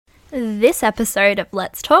This episode of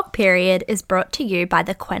Let's Talk Period is brought to you by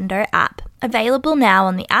the Qendo app, available now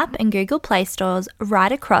on the app and Google Play stores right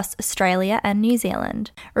across Australia and New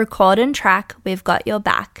Zealand. Record and track, we've got your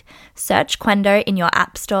back. Search Qendo in your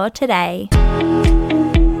app store today.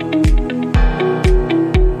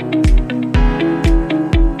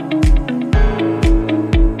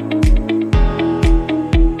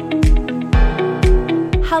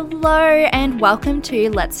 Hello and welcome to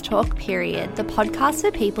Let's Talk Period, the podcast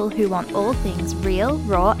for people who want all things real,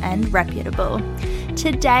 raw and reputable.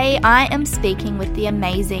 Today I am speaking with the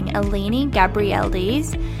amazing Eleni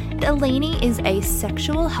Gabrielides. Eleni is a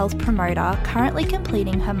sexual health promoter currently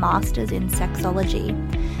completing her master's in sexology.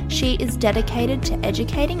 She is dedicated to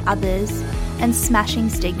educating others and smashing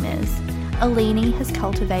stigmas. Eleni has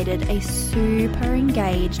cultivated a super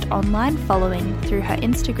engaged online following through her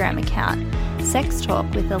Instagram account, Sex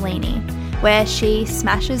Talk with Eleni, where she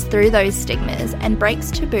smashes through those stigmas and breaks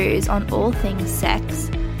taboos on all things sex,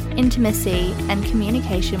 intimacy, and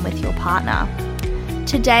communication with your partner.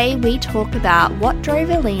 Today we talk about what drove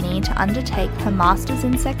Eleni to undertake her master's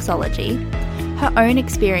in sexology, her own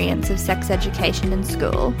experience of sex education in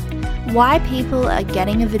school, why people are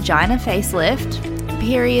getting a vagina facelift,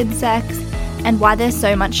 period sex, and why there's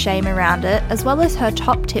so much shame around it, as well as her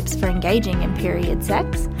top tips for engaging in period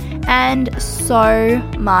sex, and so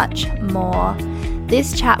much more.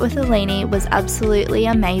 This chat with Eleni was absolutely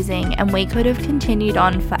amazing and we could have continued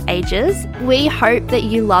on for ages. We hope that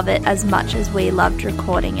you love it as much as we loved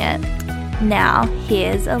recording it. Now,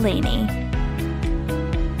 here's Eleni.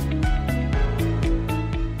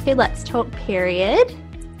 Okay, let's talk period.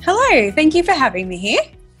 Hello, thank you for having me here.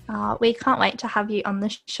 We can't wait to have you on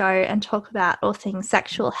the show and talk about all things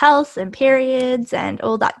sexual health and periods and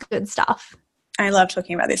all that good stuff. I love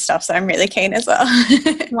talking about this stuff, so I'm really keen as well.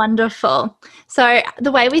 Wonderful. So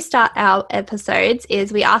the way we start our episodes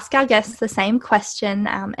is we ask our guests the same question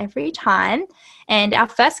every time. And our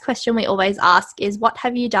first question we always ask is, what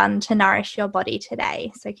have you done to nourish your body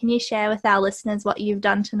today? So can you share with our listeners what you've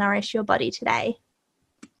done to nourish your body today?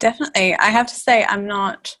 Definitely. I have to say I'm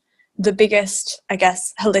not the biggest, I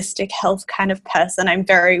guess, holistic health kind of person. I'm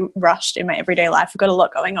very rushed in my everyday life. I've got a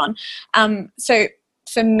lot going on. So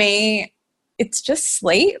for me, it's just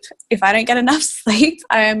sleep. If I don't get enough sleep,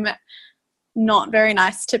 I'm not very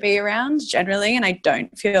nice to be around generally, and I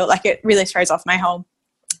don't feel like it really throws off my whole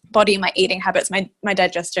body, my eating habits, my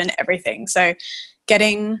digestion, everything. So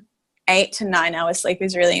getting 8 to 9 hours sleep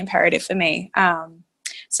is really imperative for me.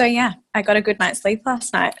 So yeah, I got a good night's sleep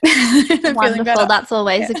last night. Wonderful. That's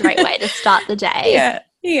always a great way to start the day.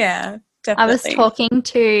 Yeah, definitely. I was talking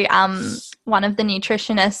to one of the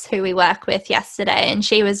nutritionists who we work with yesterday, and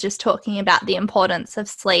she was just talking about the importance of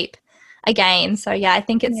sleep again. So yeah, I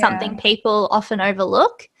think it's something people often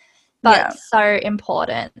overlook, but so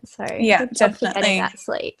important. So yeah, good job for definitely getting that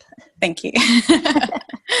sleep. Thank you.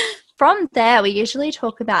 From there, we usually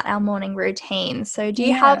talk about our morning routine. So do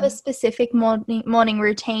you have a specific morning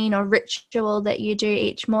routine or ritual that you do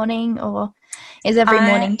each morning, or is every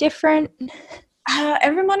morning different?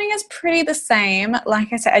 Every morning is pretty the same.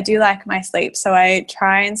 Like I said, I do like my sleep, so I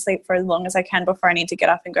try and sleep for as long as I can before I need to get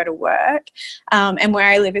up and go to work. And where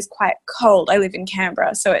I live is quite cold. I live in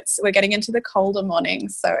Canberra, so we're getting into the colder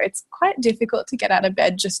mornings, so it's quite difficult to get out of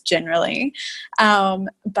bed just generally.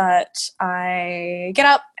 But I get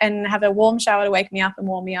up and have a warm shower to wake me up and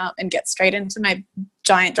warm me up, and get straight into my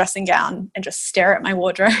giant dressing gown and just stare at my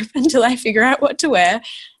wardrobe until I figure out what to wear,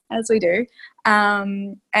 as we do.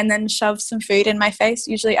 And then shove some food in my face,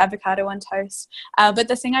 usually avocado on toast. But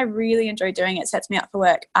the thing I really enjoy doing, it sets me up for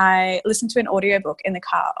work, I listen to an audiobook in the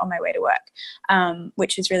car on my way to work,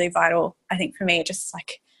 which is really vital, I think, for me. It just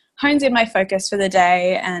like hones in my focus for the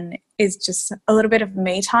day and is just a little bit of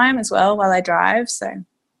me time as well while I drive. So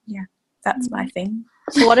yeah, that's my thing.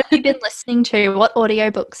 So what have you been listening to? What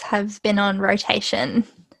audiobooks have been on rotation?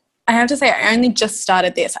 I have to say, I only just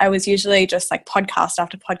started this. I was usually just like podcast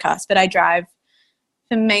after podcast, but I drive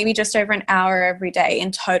for maybe just over an hour every day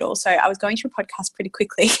in total. So I was going through podcasts pretty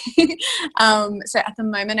quickly. So at the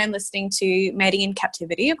moment I'm listening to Mating in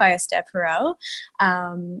Captivity by Esther Perel.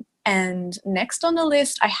 And next on the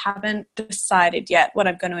list, I haven't decided yet what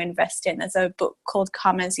I'm going to invest in. There's a book called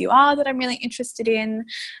Come As You Are that I'm really interested in.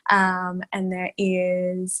 And there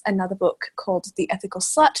is another book called The Ethical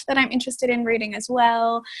Slut that I'm interested in reading as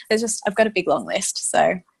well. I've got a big long list.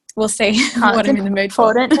 So we'll see what I'm in the mood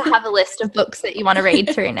for. It's important to have a list of books that you want to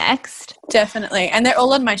read through next. Definitely. And they're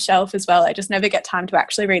all on my shelf as well. I just never get time to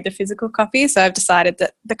actually read the physical copy. So I've decided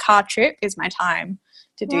that the car trip is my time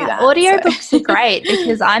to do that. Audiobooks are great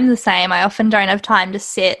because I'm the same. I often don't have time to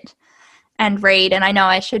sit and read, and I know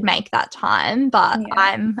I should make that time, but Yeah.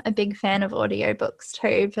 I'm a big fan of audiobooks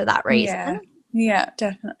too for that reason. Yeah,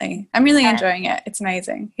 definitely. I'm really enjoying it. It's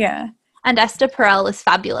amazing. Yeah. And Esther Perel is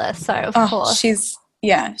fabulous, so of course. She's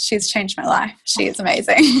changed my life. She is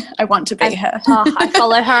amazing. I want to be her. I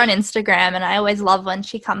follow her on Instagram, and I always love when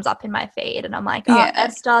she comes up in my feed, and I'm like,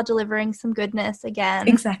 Esther delivering some goodness again.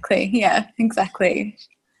 Exactly. Yeah, exactly.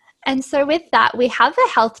 And so with that, we have a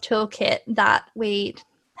health toolkit that we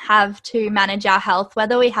have to manage our health,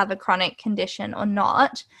 whether we have a chronic condition or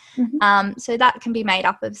not. So that can be made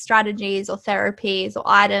up of strategies or therapies or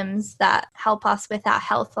items that help us with our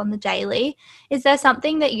health on the daily. Is there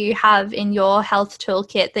something that you have in your health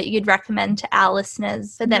toolkit that you'd recommend to our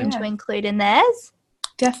listeners for them to include in theirs?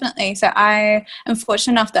 Definitely. So I am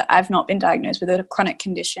fortunate enough that I've not been diagnosed with a chronic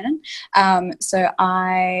condition. So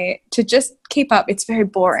to just keep up, it's very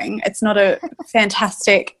boring. It's not a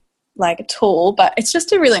fantastic tool, but it's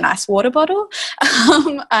just a really nice water bottle.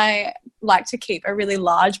 I like to keep a really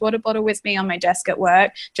large water bottle with me on my desk at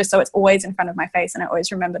work, just so it's always in front of my face and I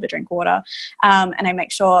always remember to drink water. And I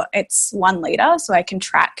make sure it's 1 liter so I can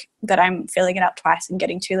track that I'm filling it up twice and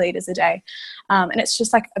getting 2 liters a day. And it's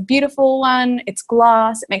just like a beautiful one. It's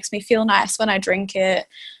glass. It makes me feel nice when I drink it.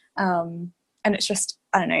 And it's just,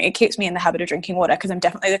 I don't know, it keeps me in the habit of drinking water because I'm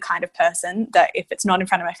definitely the kind of person that if it's not in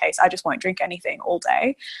front of my face, I just won't drink anything all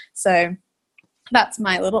day. So that's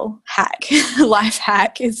my little hack, life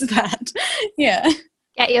hack is that, yeah.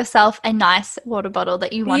 Get yourself a nice water bottle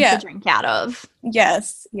that you want to drink out of.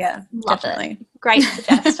 Yes, yeah, Love definitely. It. Great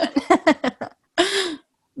suggestion.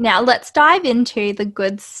 Now let's dive into the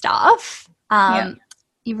good stuff.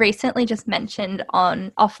 You recently just mentioned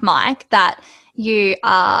off mic that you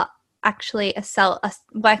are actually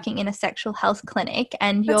working in a sexual health clinic,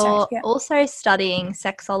 and you're also studying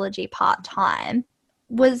sexology part-time.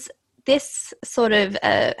 Was this sort of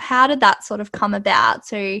how did that sort of come about?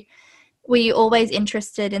 So were you always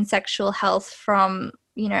interested in sexual health from,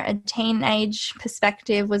 a teenage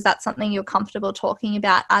perspective? Was that something you're comfortable talking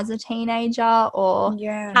about as a teenager, or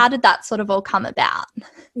how did that sort of all come about?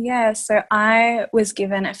 Yeah, so I was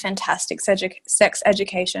given a fantastic sex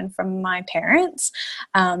education from my parents.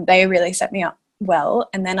 They really set me up well.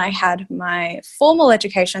 And then I had my formal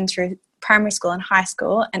education through primary school and high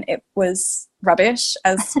school, and it was rubbish,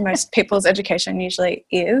 as most people's education usually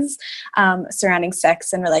is, surrounding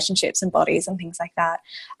sex and relationships and bodies and things like that.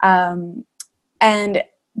 And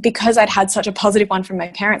because I'd had such a positive one from my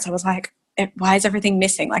parents, I was like, why is everything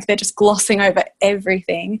missing? Like, they're just glossing over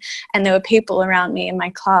everything. And there were people around me in my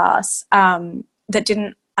class that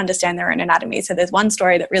didn't understand their own anatomy. So there's one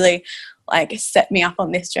story that really set me up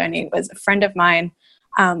on this journey. Was a friend of mine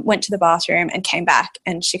went to the bathroom and came back,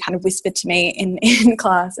 and she kind of whispered to me in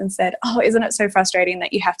class and said, "Oh, isn't it so frustrating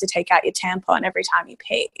that you have to take out your tampon every time you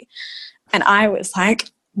pee?" And I was like,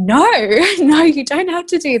 no, you don't have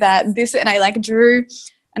to do that. And I drew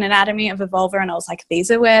an anatomy of a vulva, and I was like, these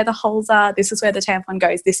are where the holes are. This is where the tampon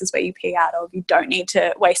goes. This is where you pee out of. You don't need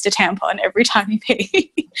to waste a tampon every time you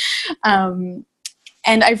pee.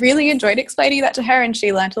 And I really enjoyed explaining that to her, and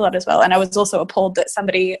she learnt a lot as well. And I was also appalled that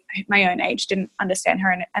somebody my own age didn't understand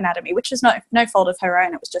her anatomy, which is no fault of her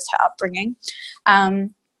own. It was just her upbringing.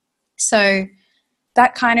 So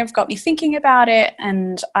that kind of got me thinking about it.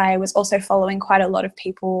 And I was also following quite a lot of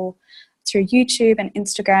people through YouTube and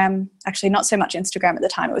Instagram. Actually, not so much Instagram at the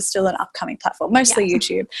time. It was still an upcoming platform, mostly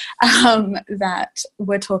YouTube, that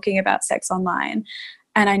were talking about sex online.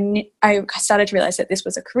 And I started to realize that this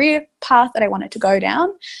was a career path that I wanted to go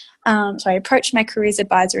down. So I approached my careers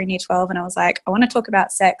advisor in year 12, and I was like, I want to talk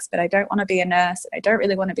about sex, but I don't want to be a nurse. I don't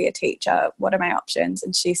really want to be a teacher. What are my options?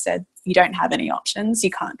 And she said, you don't have any options.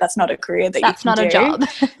 You can't. That's not a career that you can do. That's not a job.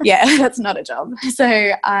 Yeah, that's not a job.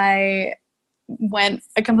 So I went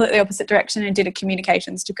a completely opposite direction and did a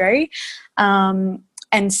communications degree, and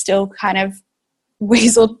still kind of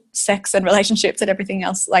weaseled sex and relationships and everything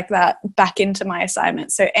else like that back into my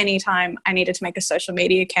assignment. So anytime I needed to make a social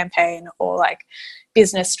media campaign or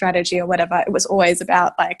business strategy or whatever, it was always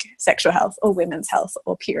about sexual health or women's health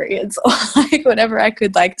or periods or whatever I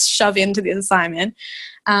could shove into the assignment.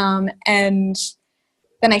 And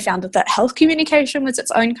then I found that health communication was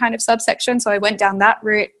its own kind of subsection. So I went down that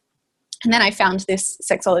route. And then I found this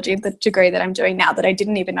sexology, the degree that I'm doing now, that I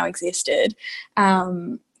didn't even know existed.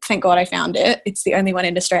 Thank God I found it. It's the only one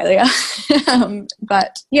in Australia.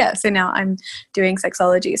 But yeah, so now I'm doing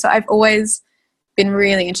sexology. So I've always been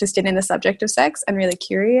really interested in the subject of sex and really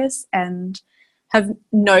curious and have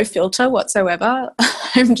no filter whatsoever.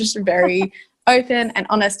 I'm just very open and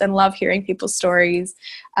honest and love hearing people's stories.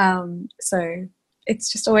 So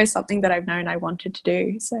it's just always something that I've known I wanted to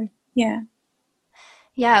do. So yeah.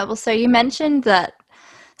 Yeah, well, so you mentioned that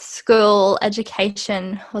school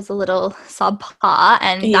education was a little subpar,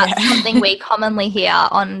 and Yeah. that's something we commonly hear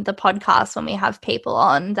on the podcast when we have people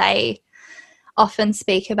on. They often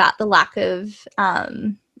speak about the lack of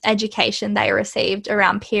education they received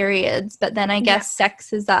around periods, but then I guess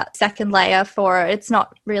sex is that second layer for it. It's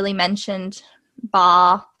not really mentioned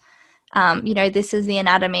bar, this is the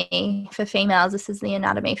anatomy for females, this is the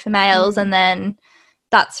anatomy for males, and then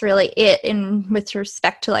that's really it in with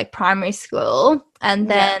respect to like primary school. And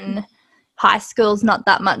then high school's not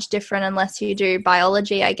that much different unless you do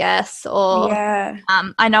biology, I guess. Or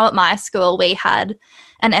I know at my school we had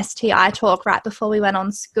an STI talk right before we went on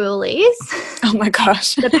schoolies. Oh my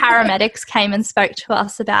gosh. The paramedics came and spoke to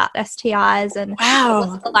us about STIs, and it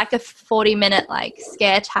was like a 40-minute like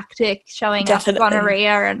scare tactic showing us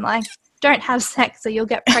gonorrhea and like, don't have sex or you'll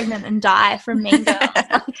get pregnant and die from mean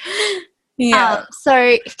girls.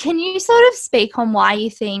 So can you sort of speak on why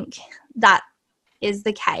you think that is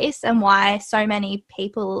the case and why so many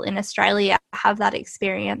people in Australia have that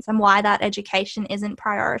experience and why that education isn't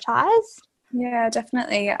prioritised? Yeah,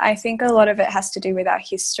 definitely. I think a lot of it has to do with our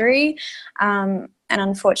history, and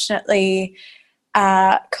unfortunately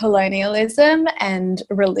colonialism and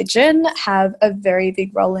religion have a very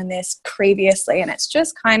big role in this previously, and it's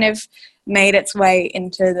just kind of made its way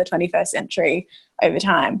into the 21st century over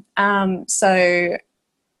time. So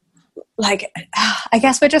like, I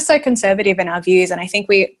guess we're just so conservative in our views, and I think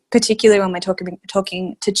we, particularly when we're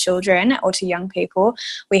talking to children or to young people,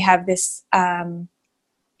 we have this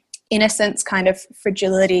innocence kind of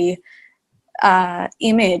fragility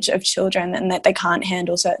image of children, and that they can't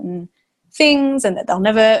handle certain things and that they'll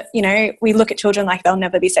never, we look at children like they'll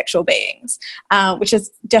never be sexual beings, which is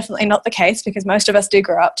definitely not the case because most of us do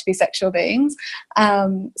grow up to be sexual beings.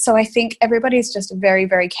 So I think everybody's just very,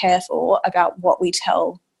 very careful about what we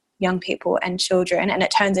tell young people and children, and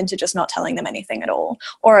it turns into just not telling them anything at all,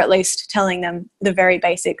 or at least telling them the very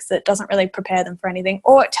basics that doesn't really prepare them for anything,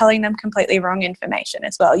 or telling them completely wrong information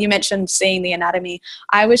as well. You mentioned seeing the anatomy.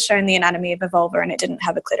 I was shown the anatomy of a vulva and it didn't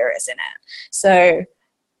have a clitoris in it. So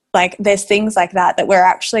like there's things like that we're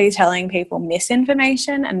actually telling people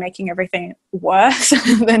misinformation and making everything worse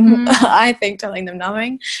than I think telling them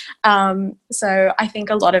knowing. So I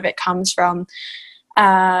think a lot of it comes from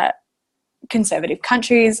conservative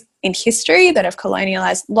countries in history that have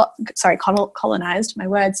colonized, my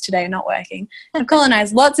words today are not working, have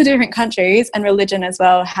colonized lots of different countries, and religion as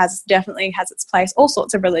well definitely has its place, all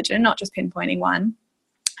sorts of religion, not just pinpointing one,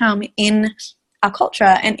 in our culture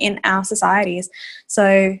and in our societies.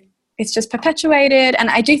 So it's just perpetuated, and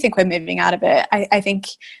I do think we're moving out of it. I think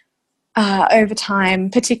over time,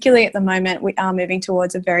 particularly at the moment, we are moving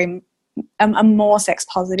towards a more sex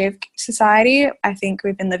positive society. I think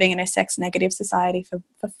we've been living in a sex negative society for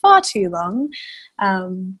far too long,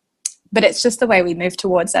 but it's just the way we move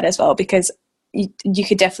towards that as well, because you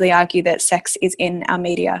could definitely argue that sex is in our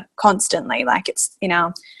media constantly, like it's in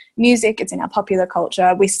our music, it's in our popular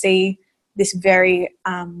culture. We see this very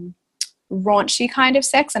raunchy kind of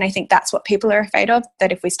sex, and I think that's what people are afraid of,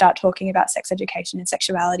 that if we start talking about sex education and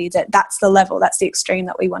sexuality, that's the level, that's the extreme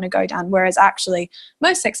that we want to go down, whereas actually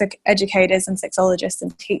most sex educators and sexologists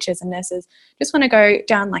and teachers and nurses just want to go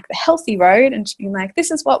down like the healthy road and be like,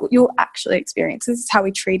 this is what you'll actually experience, this is how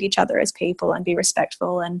we treat each other as people and be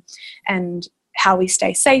respectful, and how we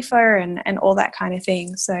stay safer and all that kind of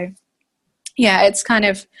thing. So yeah, it's kind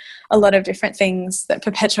of a lot of different things that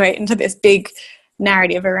perpetuate into this big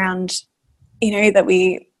narrative around, that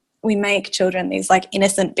we make children these like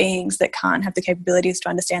innocent beings that can't have the capabilities to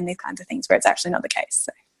understand these kinds of things, where it's actually not the case.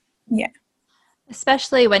 So yeah.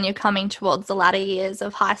 Especially when you're coming towards the latter years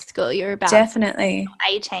of high school, you're about definitely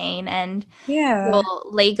 18 and you're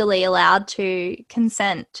legally allowed to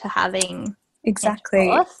consent to having exactly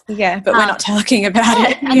intercourse. Yeah, but we're not talking about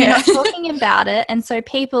it. And you're not talking about it, and so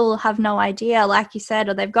people have no idea, like you said,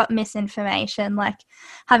 or they've got misinformation, like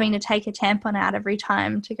having to take a tampon out every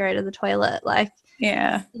time to go to the toilet, like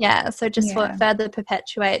so just what further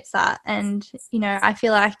perpetuates that. And I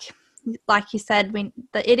feel like you said,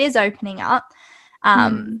 that it is opening up,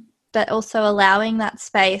 but also allowing that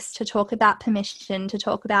space to talk about permission, to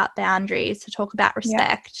talk about boundaries, to talk about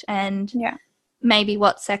respect, and maybe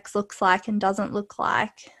what sex looks like and doesn't look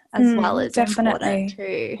like as well as important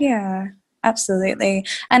too. Yeah, absolutely.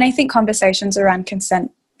 And I think conversations around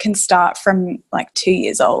consent can start from like 2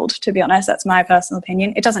 years old, to be honest. That's my personal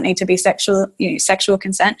opinion. It doesn't need to be sexual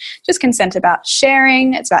consent, just consent about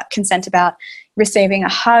sharing. It's about consent about receiving a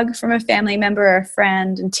hug from a family member or a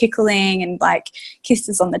friend, and tickling and like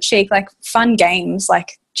kisses on the cheek, like fun games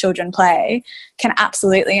like children play can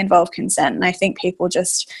absolutely involve consent. And I think people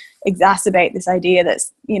just exacerbate this idea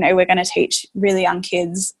that's, you know, we're going to teach really young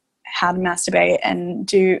kids how to masturbate and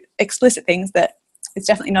do explicit things that it's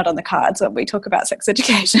definitely not on the cards when we talk about sex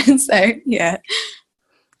education. So, yeah.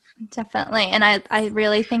 Definitely. And I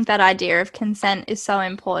really think that idea of consent is so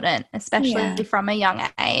important, especially from a young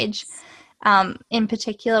age, in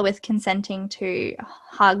particular with consenting to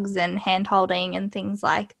hugs and hand holding and things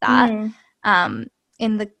like that. I'm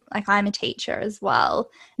a teacher as well.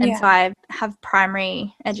 And so I have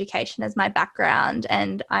primary education as my background.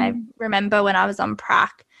 And I remember when I was on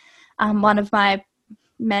prac, one of my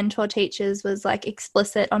mentor teachers was like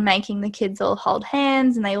explicit on making the kids all hold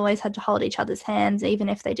hands, and they always had to hold each other's hands even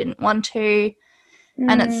if they didn't want to.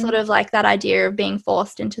 And it's sort of like that idea of being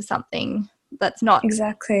forced into something that's not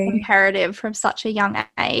imperative from such a young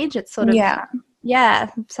age. It's sort of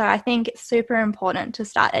so I think it's super important to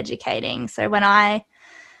start educating. So when I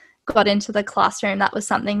got into the classroom, that was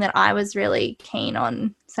something that I was really keen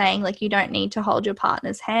on saying, like, you don't need to hold your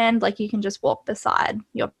partner's hand, like you can just walk beside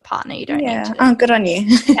your partner, you don't need to. Oh, good on you.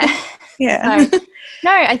 So,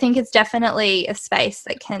 no, I think it's definitely a space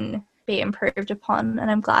that can be improved upon, and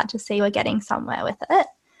I'm glad to see we're getting somewhere with it.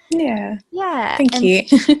 Thank you.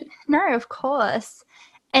 No, of course.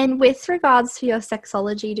 And with regards to your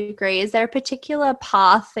sexology degree, is there a particular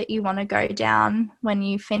path that you want to go down when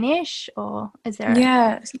you finish, or is there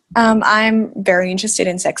I'm very interested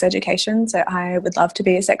in sex education, so I would love to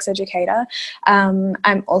be a sex educator.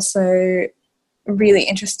 I'm also really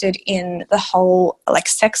interested in the whole like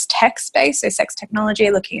sex tech space, so sex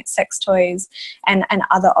technology, looking at sex toys and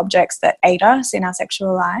other objects that aid us in our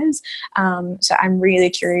sexual lives. So I'm really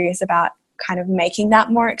curious about kind of making that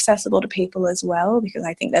more accessible to people as well, because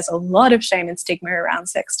I think there's a lot of shame and stigma around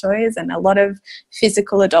sex toys, and a lot of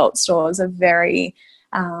physical adult stores are very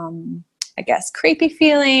I guess creepy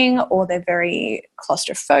feeling, or they're very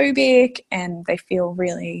claustrophobic and they feel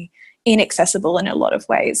really inaccessible in a lot of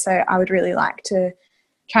ways. So I would really like to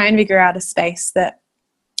try and figure out a space that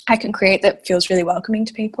I can create that feels really welcoming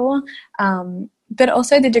to people. But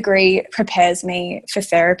also the degree prepares me for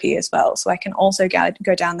therapy as well. So I can also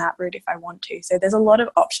go down that route if I want to. So there's a lot of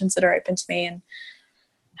options that are open to me. And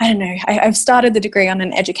I don't know, I've started the degree on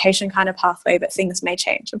an education kind of pathway, but things may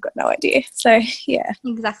change. I've got no idea. So, yeah.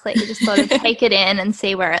 Exactly. You just sort of take it in and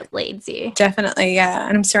see where it leads you. Definitely, yeah.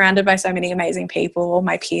 And I'm surrounded by so many amazing people,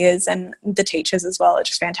 my peers and the teachers as well are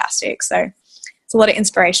just fantastic. So it's a lot of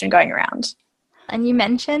inspiration going around. And you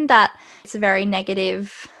mentioned that it's a very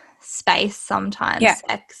negative space sometimes,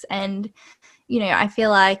 sex, and you know, I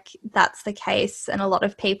feel like that's the case and a lot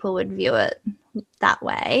of people would view it that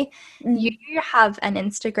way. You have an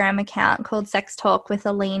Instagram account called Sex Talk with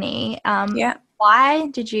Eleni. Why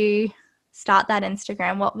did you start that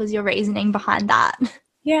Instagram? What was your reasoning behind that?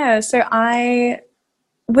 So I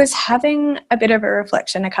was having a bit of a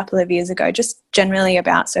reflection a couple of years ago, just generally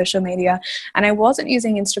about social media, and I wasn't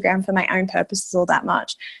using Instagram for my own purposes all that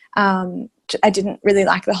much. I didn't really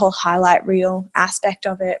like the whole highlight reel aspect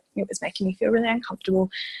of it. It was making me feel really uncomfortable.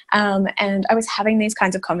 And I was having these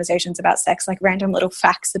kinds of conversations about sex, like random little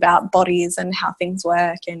facts about bodies and how things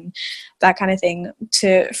work and that kind of thing,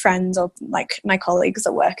 to friends or like my colleagues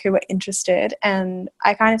at work who were interested. And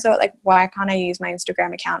I kind of thought, like, why can't I use my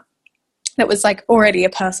Instagram account that was like already a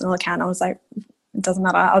personal account? I was like, it doesn't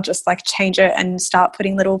matter, I'll just like change it and start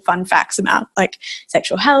putting little fun facts about like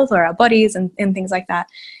sexual health or our bodies and things like that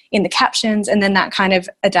in the captions. And then that kind of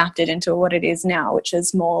adapted into what it is now, which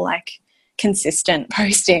is more like consistent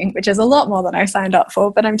posting, which is a lot more than I signed up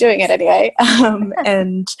for, but I'm doing it anyway.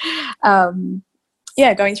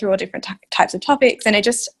 Going through all different types of topics. And I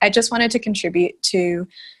just wanted to contribute to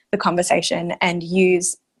the conversation and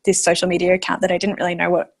use this social media account that I didn't really know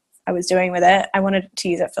what I was doing with it. I wanted to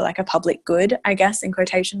use it for like a public good, I guess, in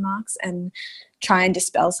quotation marks, and try and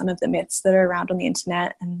dispel some of the myths that are around on the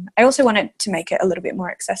internet. And I also wanted to make it a little bit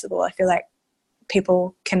more accessible. I feel like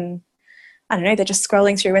people can, I don't know, they're just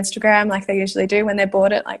scrolling through Instagram like they usually do when they're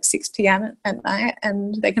bored at like 6 p.m. at night,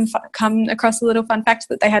 and they can come across a little fun fact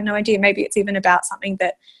that they had no idea. Maybe it's even about something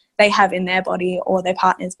that they have in their body or their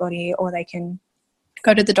partner's body, or they can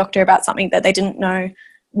go to the doctor about something that they didn't know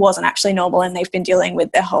wasn't actually normal and they've been dealing with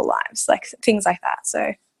their whole lives, like things like that.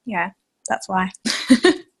 So yeah, that's why.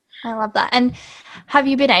 I love that. And have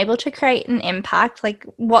you been able to create an impact? Like,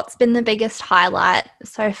 what's been the biggest highlight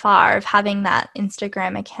so far of having that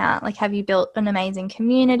Instagram account? Like, have you built an amazing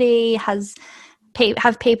community? Have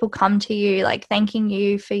people come to you like thanking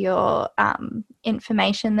you for your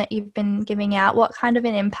information that you've been giving out? What kind of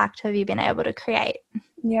an impact have you been able to create?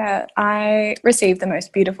 Yeah, I receive the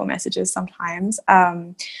most beautiful messages sometimes.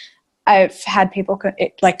 I've had people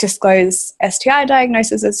disclose STI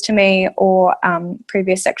diagnoses to me, or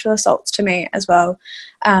previous sexual assaults to me as well,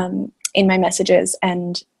 in my messages,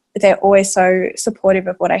 and they're always so supportive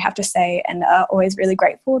of what I have to say, and are always really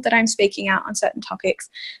grateful that I'm speaking out on certain topics.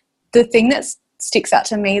 The thing that sticks out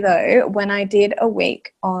to me, though, when I did a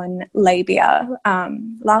week on labia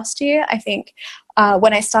last year, I think,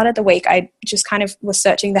 when I started the week, I just kind of was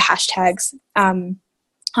searching the hashtags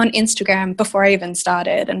on Instagram before I even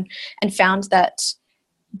started, and found that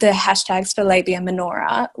the hashtags for labia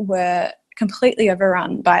minora were completely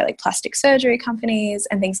overrun by like plastic surgery companies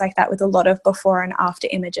and things like that, with a lot of before and after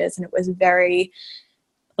images, and it was very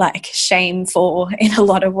like shameful in a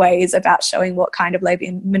lot of ways about showing what kind of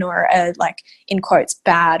labia minora are, like, in quotes,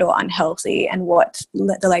 bad or unhealthy, and what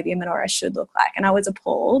the labia minora should look like. And I was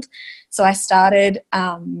appalled. So I started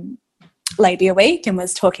labia week and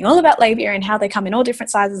was talking all about labia and how they come in all different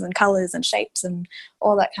sizes and colors and shapes and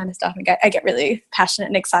all that kind of stuff. And I get really passionate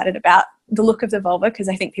and excited about the look of the vulva, because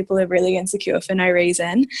I think people are really insecure for no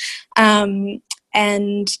reason. And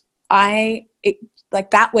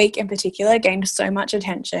that week in particular gained so much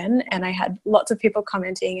attention, and I had lots of people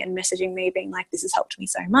commenting and messaging me being like, this has helped me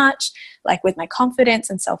so much, like with my confidence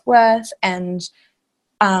and self-worth. And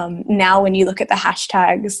now when you look at the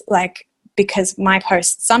hashtags, like, because my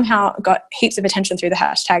post somehow got heaps of attention through the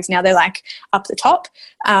hashtags, now they're like up the top.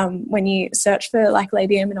 When you search for like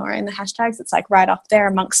labia minora in the hashtags, it's like right up there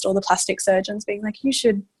amongst all the plastic surgeons being like, you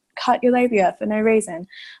should cut your labia for no reason.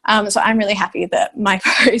 So I'm really happy that my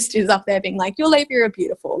post is up there being like, your labia are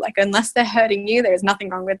beautiful. Like, unless they're hurting you, there's nothing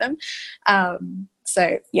wrong with them.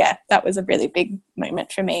 So yeah, that was a really big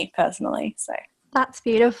moment for me personally. So that's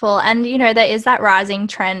beautiful. And, you know, there is that rising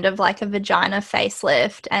trend of like a vagina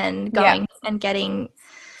facelift and going and getting,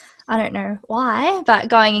 I don't know why, but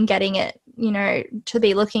going and getting it, you know, to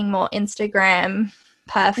be looking more Instagram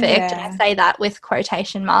perfect. Yeah. And I say that with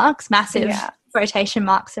quotation marks, massive quotation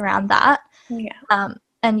marks around that. Yeah.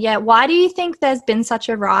 And yeah, why do you think there's been such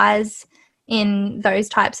a rise in those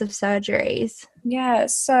types of surgeries? Yeah.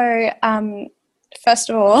 So, first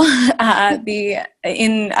of all, the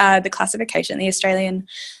classification, the Australian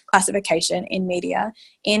classification in media,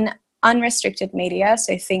 in unrestricted media,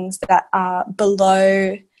 so things that are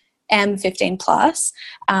below M15 plus,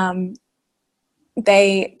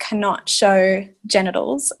 they cannot show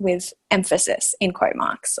genitals with emphasis in quote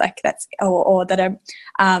marks, like that's or that are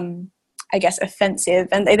I guess offensive,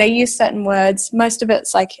 and they use certain words. Most of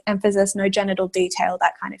it's like emphasis, no genital detail,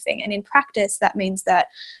 that kind of thing. And in practice, that means that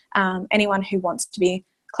anyone who wants to be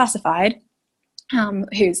classified,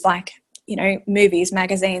 who's like, you know, movies,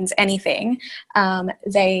 magazines, anything,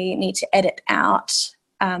 they need to edit out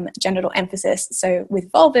genital emphasis. So with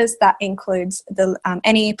vulvas, that includes the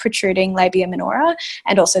any protruding labia minora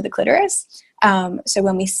and also the clitoris. So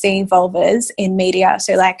when we see vulvas in media,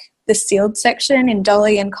 so like the sealed section in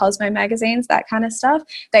Dolly and Cosmo magazines, that kind of stuff,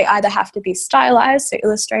 they either have to be stylized, so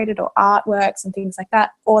illustrated or artworks and things like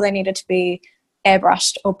that, or they needed to be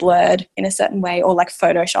airbrushed or blurred in a certain way, or like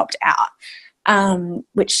photoshopped out,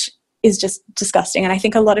 which is just disgusting. And I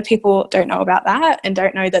think a lot of people don't know about that and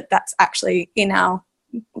don't know that that's actually in our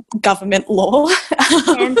government law.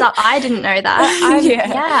 Hands up, I didn't know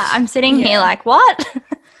that. I'm sitting here like, what?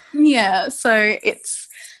 Yeah, so it's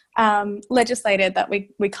legislated that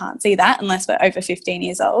we can't see that unless we're over 15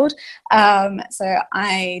 years old. So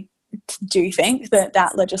I do think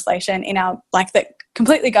that legislation in our, like, that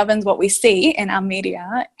completely governs what we see in our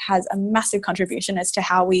media has a massive contribution as to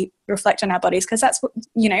how we reflect on our bodies, because that's what,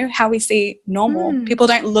 you know, how we see normal. People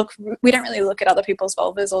we don't really look at other people's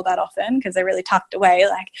vulvas all that often because they're really tucked away.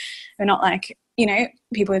 Like, we're not like, you know,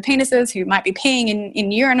 people with penises who might be peeing in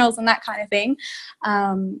urinals and that kind of thing.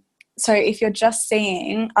 So if you're just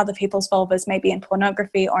seeing other people's vulvas, maybe in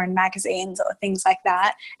pornography or in magazines or things like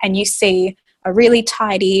that, and you see a really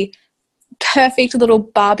tidy, perfect little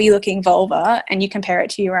Barbie-looking vulva and you compare it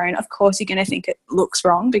to your own, of course you're going to think it looks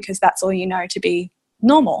wrong because that's all you know to be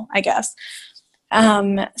normal, I guess.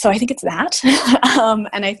 So I think it's that.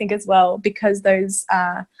 And I think as well, because those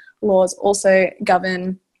laws also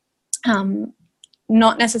govern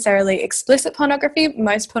not necessarily explicit pornography.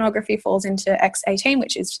 Most pornography falls into X18,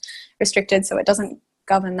 which is restricted, so it doesn't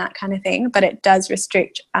govern that kind of thing, but it does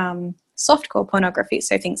restrict softcore pornography,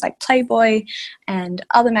 so things like Playboy and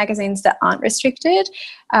other magazines that aren't restricted.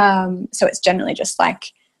 So it's generally just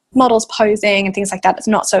like models posing and things like that. It's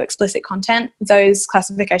not so explicit content. Those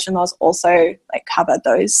classification laws also like cover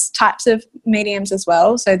those types of mediums as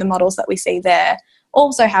well. So the models that we see there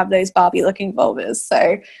also have those Barbie-looking vulvas.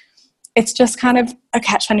 So it's just kind of a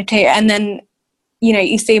catch-22. And then, you know,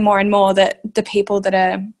 you see more and more that the people that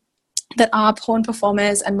are that are porn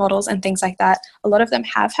performers and models and things like that, a lot of them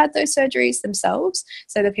have had those surgeries themselves.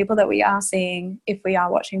 So the people that we are seeing, if we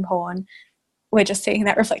are watching porn, we're just seeing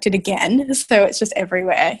that reflected again. So it's just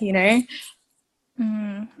everywhere, you know?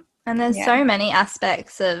 And there's so many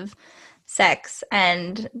aspects of sex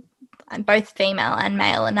and both female and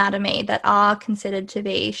male anatomy that are considered to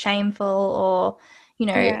be shameful, or, you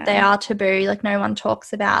know, they are taboo, like no one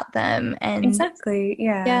talks about them. And exactly,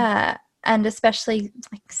 yeah. And especially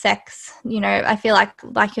like sex, you know, I feel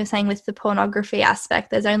like you're saying with the pornography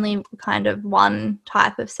aspect, there's only kind of one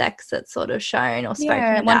type of sex that's sort of shown or spoken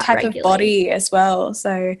about one type regularly. of body as well.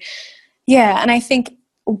 So and I think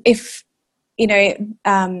if, you know,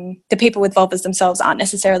 the people with vulvas themselves aren't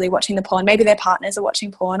necessarily watching the porn, maybe their partners are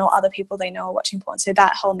watching porn or other people they know are watching porn, so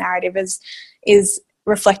that whole narrative is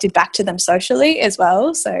reflected back to them socially as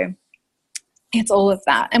well. So it's all of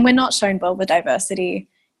that. And we're not shown vulva diversity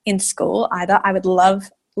in school either. I would love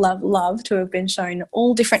to have been shown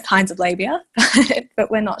all different kinds of labia, but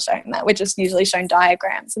we're not shown that. We're just usually shown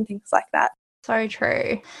diagrams and things like that. So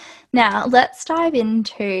true. Now let's dive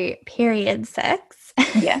into period sex.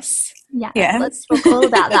 Yes. Let's talk all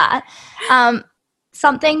about that.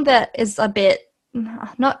 Something that is a bit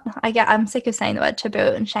I'm sick of saying the word taboo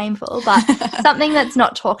and shameful, but something that's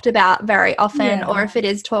not talked about very often, or if it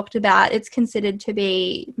is talked about, it's considered to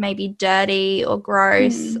be maybe dirty or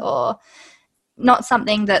gross or not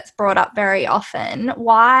something that's brought up very often.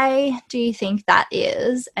 Why do you think that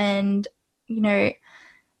is? And, you know,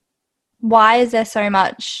 why is there so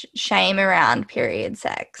much shame around period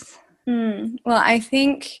sex? Well, I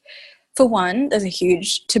think, for one, there's a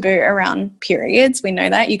huge taboo around periods. We know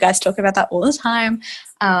that. You guys talk about that all the time.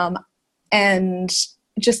 And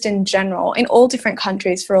just in general, in all different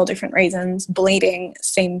countries for all different reasons, bleeding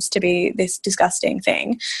seems to be this disgusting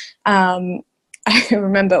thing. I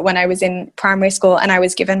remember when I was in primary school and I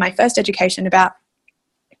was given my first education about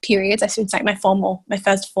periods, I should say my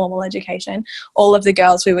first formal education, all of the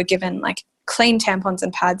girls, we were given like clean tampons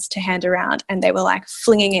and pads to hand around, and they were like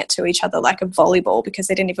flinging it to each other like a volleyball because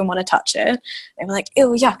they didn't even want to touch it. They were like, ew,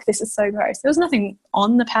 yuck, this is so gross. There was nothing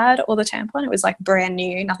on the pad or the tampon. It was like brand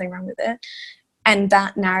new, nothing wrong with it. And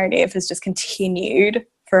that narrative has just continued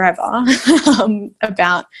forever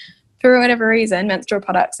about, for whatever reason, menstrual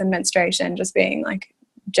products and menstruation just being like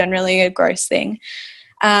generally a gross thing,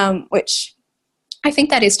 which I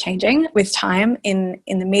think that is changing with time in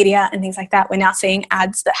the media and things like that. We're now seeing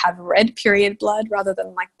ads that have red period blood rather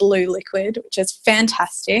than like blue liquid, which is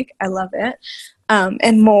fantastic. I love it.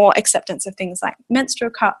 And more acceptance of things like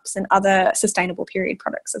menstrual cups and other sustainable period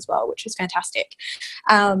products as well, which is fantastic.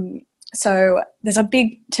 So there's a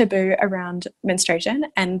big taboo around menstruation,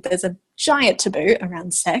 and there's a giant taboo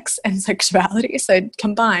around sex and sexuality. So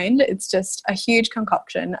combined, it's just a huge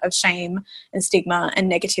concoction of shame and stigma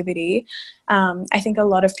and negativity. I think a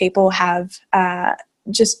lot of people have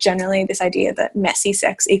just generally this idea that messy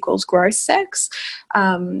sex equals gross sex,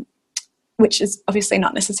 which is obviously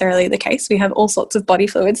not necessarily the case. We have all sorts of body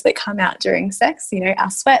fluids that come out during sex, you know,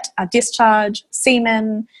 our sweat, our discharge,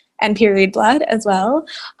 semen, and period blood as well,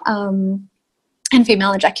 and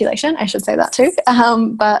female ejaculation, I should say that too.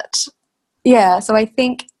 But yeah, so I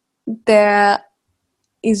think there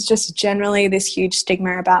is just generally this huge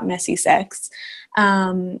stigma about messy sex,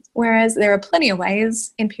 whereas there are plenty of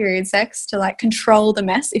ways in period sex to like control the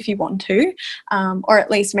mess if you want to, or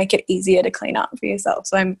at least make it easier to clean up for yourself.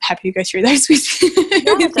 So I'm happy to go through those with you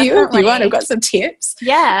if you want. I've got some tips. So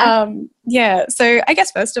I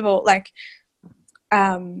guess first of all, like,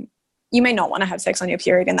 you may not want to have sex on your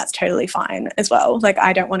period, and that's totally fine as well. Like,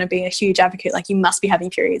 I don't want to be a huge advocate, like you must be having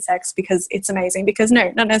period sex because it's amazing, because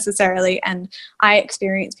no, not necessarily. And I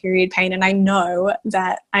experience period pain, and I know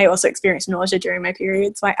that I also experience nausea during my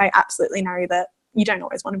period. So I absolutely know that you don't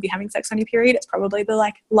always want to be having sex on your period. It's probably the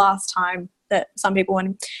like last time that some people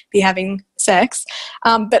want to be having sex.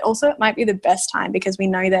 But also it might be the best time, because we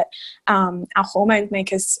know that our hormones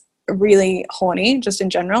make us really horny just in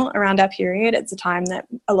general around our period. It's a time that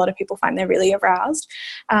a lot of people find they're really aroused.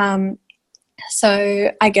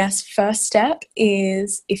 So I guess first step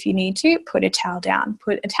is, if you need to, put a towel down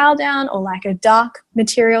or like a dark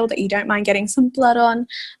material that you don't mind getting some blood on,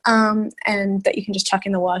 and that you can just chuck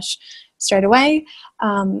in the wash straight away.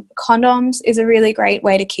 Condoms is a really great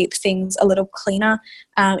way to keep things a little cleaner.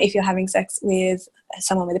 If you're having sex with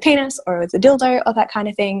someone with a penis or with a dildo or that kind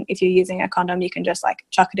of thing, if you're using a condom, you can just like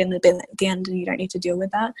chuck it in the bin at the end and you don't need to deal with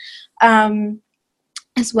that.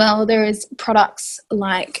 As well, there is products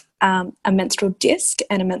like a menstrual disc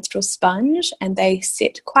and a menstrual sponge, and they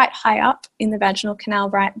sit quite high up in the vaginal canal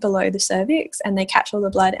right below the cervix, and they catch all the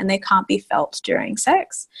blood and they can't be felt during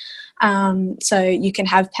sex. So you can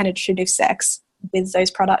have penetrative sex with those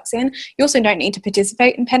products in. You also don't need to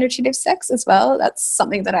participate in penetrative sex as well. That's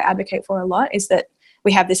something that I advocate for a lot, is that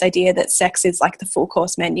we have this idea that sex is like the full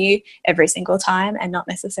course menu every single time, and not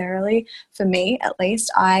necessarily. For me, at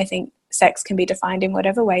least, I think sex can be defined in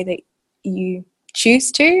whatever way that you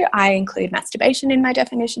choose to. I include masturbation in my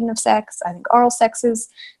definition of sex. I think oral sex is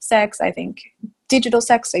sex. I think digital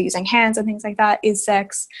sex, so using hands and things like that, is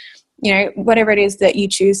sex. You know, whatever it is that you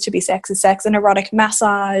choose to be sex is sex. An erotic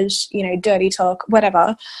massage, you know, dirty talk,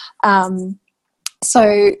 whatever.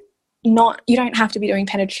 So you don't have to be doing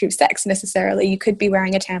penetrative sex necessarily. You could be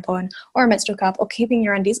wearing a tampon or a menstrual cup or keeping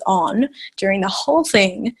your undies on during the whole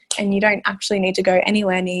thing, and you don't actually need to go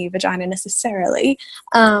anywhere near your vagina necessarily.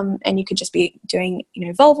 And you could just be doing, you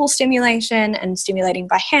know, vulval stimulation and stimulating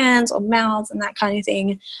by hands or mouths and that kind of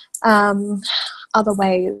thing. Other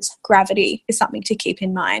ways, gravity is something to keep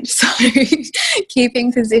in mind. So keeping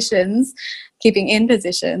in positions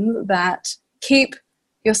that keep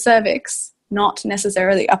your cervix not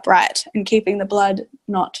necessarily upright, and keeping the blood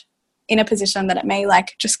not in a position that it may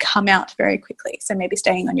like just come out very quickly. So maybe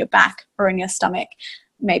staying on your back or in your stomach,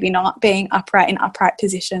 maybe not being upright in upright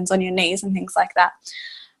positions on your knees and things like that.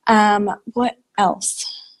 What else?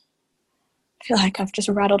 I feel like I've just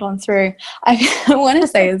rattled on through. I want to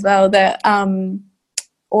say as well that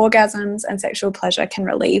orgasms and sexual pleasure can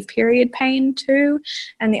relieve period pain too,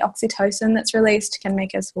 and the oxytocin that's released can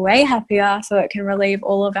make us way happier, so it can relieve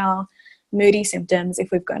all of our moody symptoms if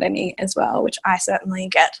we've got any as well, which I certainly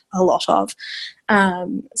get a lot of.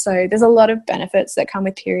 So there's a lot of benefits that come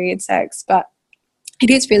with period sex, but it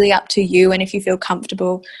is really up to you, and if you feel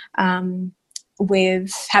comfortable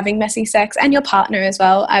with having messy sex, and your partner as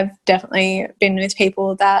well. I've definitely been with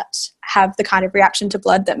people that have the kind of reaction to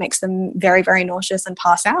blood that makes them very, very nauseous and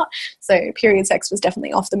pass out. So period sex was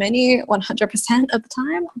definitely off the menu 100% of the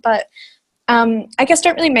time. But I guess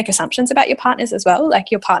don't really make assumptions about your partners as well. Like,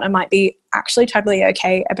 your partner might be actually totally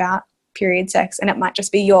okay about period sex, and it might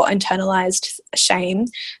just be your internalized shame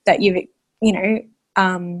that you've,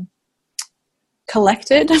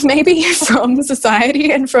 collected maybe from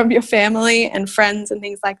society and from your family and friends and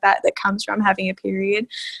things like that comes from having a period.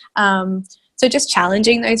 So just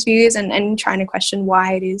challenging those views and trying to question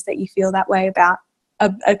why it is that you feel that way about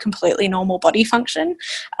a completely normal body function.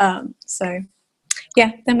 So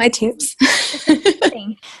yeah, they're my tips.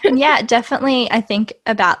 Yeah, definitely. I think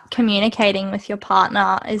about communicating with your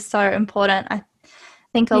partner is so important. I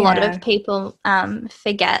think a lot of people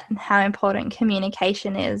forget how important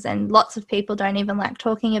communication is, and lots of people don't even like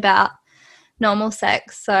talking about normal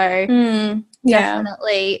sex. So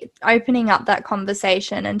definitely opening up that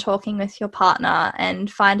conversation and talking with your partner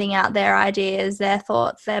and finding out their ideas, their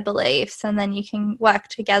thoughts, their beliefs, and then you can work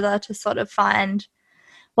together to sort of find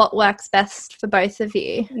what works best for both of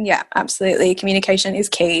you. Yeah, absolutely. Communication is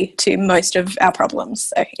key to most of our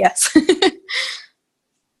problems. So yes.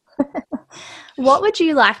 What would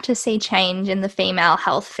you like to see change in the female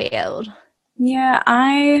health field? Yeah,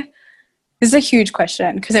 this is a huge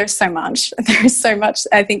question because there's so much. There is so much.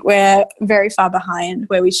 I think we're very far behind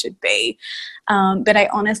where we should be. But I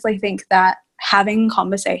honestly think that having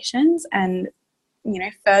conversations and,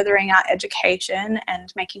 furthering our education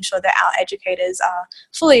and making sure that our educators are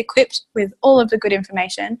fully equipped with all of the good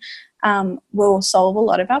information will solve a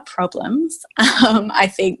lot of our problems. I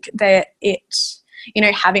think that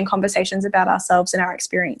having conversations about ourselves and our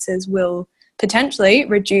experiences will potentially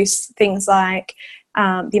reduce things like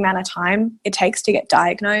the amount of time it takes to get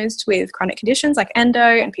diagnosed with chronic conditions like endo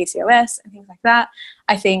and PCOS and things like that.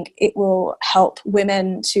 I think it will help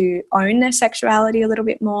women to own their sexuality a little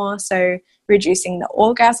bit more, so reducing the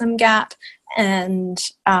orgasm gap and,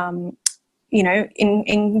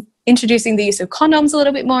 in introducing the use of condoms a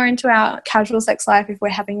little bit more into our casual sex life if we're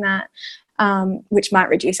having that. Which might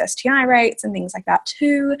reduce STI rates and things like that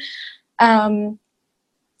too.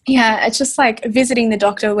 It's just like visiting the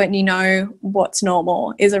doctor when you know what's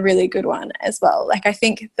normal is a really good one as well. Like, I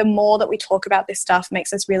think the more that we talk about this stuff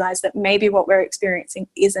makes us realize that maybe what we're experiencing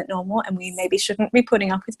isn't normal, and we maybe shouldn't be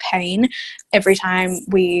putting up with pain every time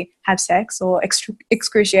we have sex, or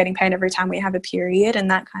excruciating pain every time we have a period and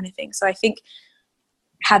that kind of thing. So I think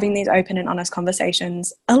having these open and honest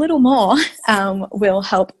conversations a little more will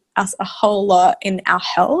help us a whole lot in our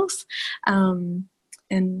health.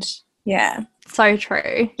 So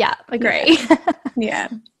true. Yeah, agree. Yeah.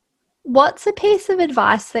 What's a piece of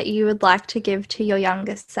advice that you would like to give to your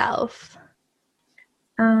younger self?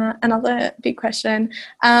 Another big question.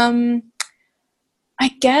 I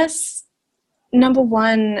guess number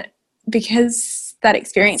one, because that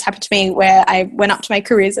experience happened to me where I went up to my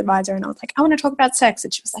careers advisor and I was like, I want to talk about sex.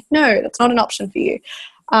 And she was like, no, that's not an option for you.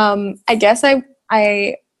 I guess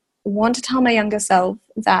I want to tell my younger self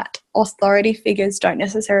that authority figures don't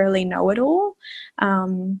necessarily know it all.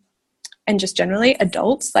 And just generally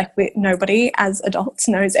adults, like nobody as adults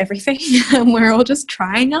knows everything. We're all just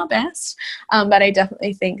trying our best. But I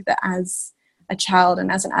definitely think that as a child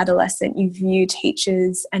and as an adolescent, you view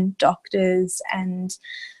teachers and doctors and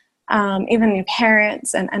even your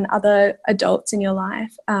parents and other adults in your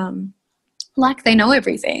life like they know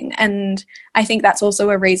everything. And I think that's also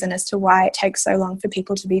a reason as to why it takes so long for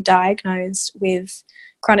people to be diagnosed with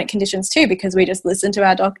chronic conditions too, because we just listen to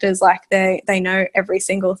our doctors like they know every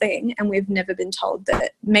single thing, and we've never been told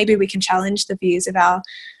that maybe we can challenge the views of our,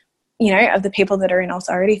 of the people that are in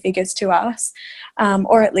authority figures to us,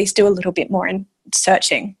 or at least do a little bit more in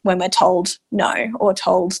searching when we're told no, or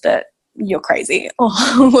told that you're crazy, or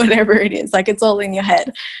whatever it is. Like, it's all in your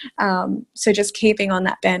head. So just keeping on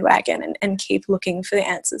that bandwagon and keep looking for the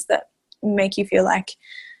answers that make you feel like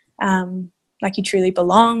you truly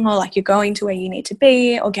belong, or like you're going to where you need to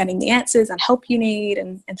be, or getting the answers and help you need,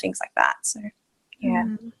 and things like that. So,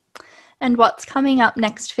 yeah. And what's coming up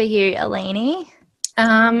next for you, Eleni?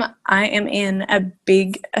 I am in a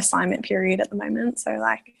big assignment period at the moment, so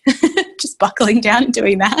just buckling down and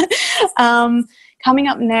doing that. Coming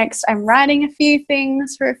up next, I'm writing a few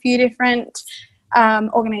things for a few different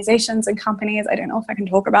organizations and companies. I don't know if I can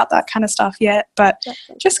talk about that kind of stuff yet, but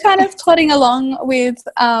just kind of plodding along with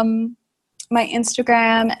my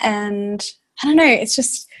Instagram, and I don't know, it's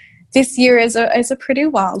just, this year is a pretty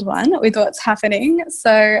wild one with what's happening.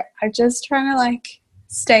 So I'm just trying to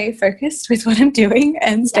stay focused with what I'm doing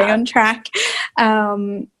and stay on track.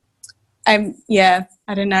 I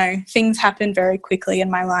don't know. Things happen very quickly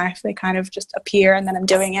in my life. They kind of just appear, and then I'm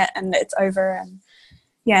doing it and it's over. And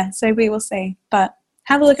so we will see. But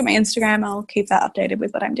have a look at my Instagram. I'll keep that updated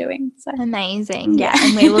with what I'm doing. So. Amazing. Yeah.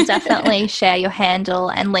 And we will definitely share your handle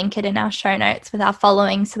and link it in our show notes with our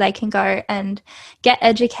following, so they can go and get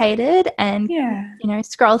educated and,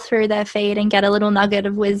 scroll through their feed and get a little nugget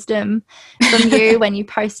of wisdom from you when you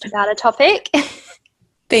post about a topic.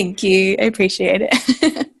 Thank you. I appreciate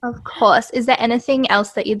it. Of course. Is there anything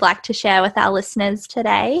else that you'd like to share with our listeners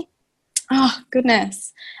today? Oh,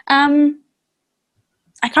 goodness.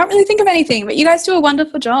 I can't really think of anything, but you guys do a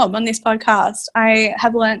wonderful job on this podcast. I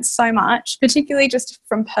have learned so much, particularly just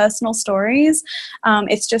from personal stories.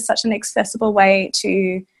 It's just such an accessible way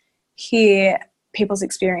to hear people's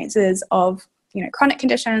experiences of, chronic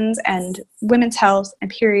conditions and women's health and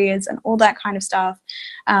periods and all that kind of stuff.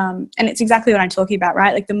 And it's exactly what I'm talking about,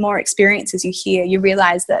 right? Like, the more experiences you hear, you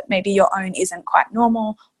realize that maybe your own isn't quite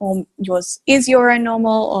normal, or yours is your own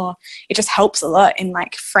normal, or it just helps a lot in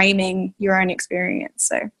framing your own experience.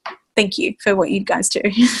 So thank you for what you guys do.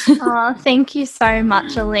 Oh, thank you so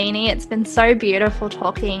much, Eleni. It's been so beautiful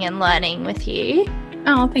talking and learning with you.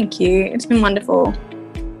 Oh, thank you. It's been wonderful.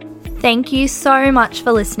 Thank you so much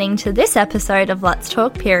for listening to this episode of Let's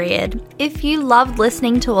Talk Period. If you loved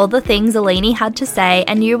listening to all the things Eleni had to say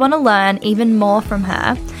and you want to learn even more from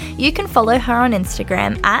her, you can follow her on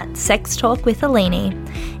Instagram at Sex Talk with Eleni.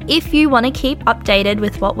 If you want to keep updated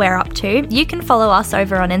with what we're up to, you can follow us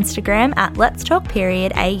over on Instagram at Let's Talk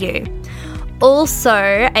Period AU.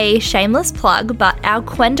 Also, a shameless plug, but our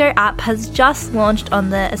Quendo app has just launched on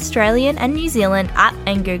the Australian and New Zealand app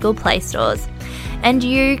and Google Play stores, and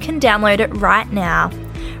you can download it right now.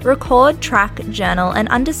 Record, track, journal, and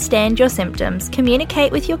understand your symptoms.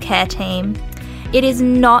 Communicate with your care team. It is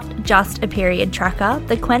not just a period tracker.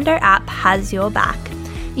 The Quendo app has your back.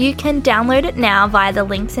 You can download it now via the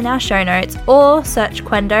links in our show notes, or search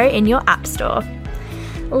Quendo in your app store.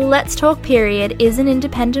 Let's Talk Period is an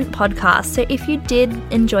independent podcast, so if you did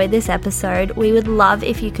enjoy this episode, we would love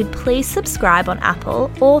if you could please subscribe on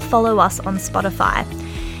Apple or follow us on Spotify.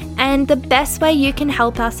 And the best way you can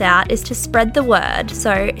help us out is to spread the word.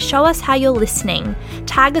 So show us how you're listening.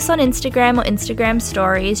 Tag us on Instagram or Instagram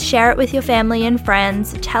stories. Share it with your family and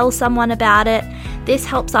friends. Tell someone about it. This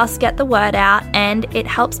helps us get the word out, and it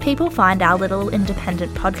helps people find our little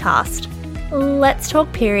independent podcast. Let's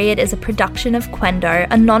Talk Period is a production of Quendo,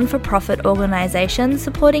 a non-for-profit organisation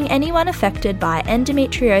supporting anyone affected by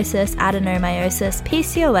endometriosis, adenomyosis,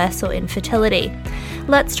 PCOS or infertility.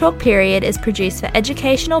 Let's Talk Period is produced for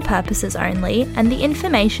educational purposes only, and the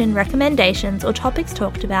information, recommendations or topics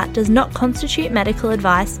talked about does not constitute medical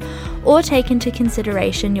advice or take into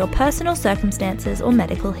consideration your personal circumstances or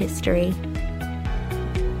medical history.